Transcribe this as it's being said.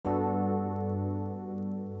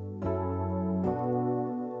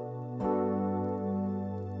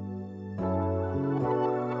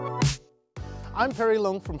I'm Perry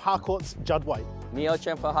Loong from Harcourt's Judd White.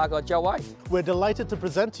 Chen from Harcourt Judd White. We're delighted to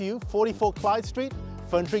present to you 44 Clyde Street,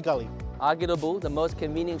 Ferntree Gully. Arguably the most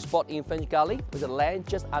convenient spot in Ferntree Gully with a land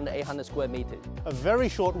just under 800 square meters. A very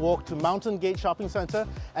short walk to Mountain Gate Shopping Centre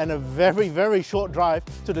and a very short drive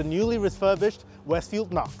to the newly refurbished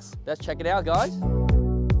Westfield Knox. Let's check it out, guys.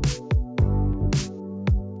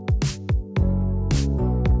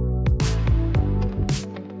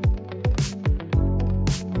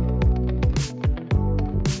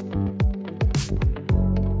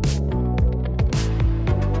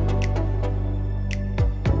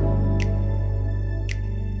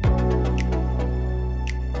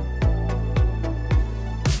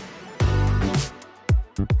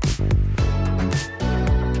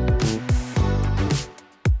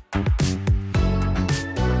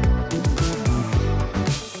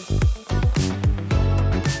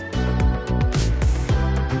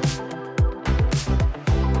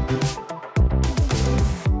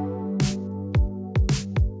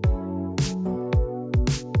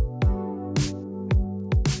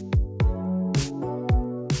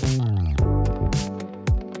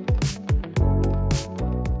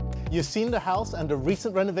 You've seen the house and the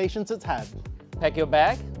recent renovations it's had. Pack your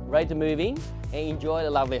bag, ready to move in, and enjoy the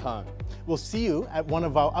lovely home. We'll see you at one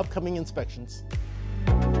of our upcoming inspections.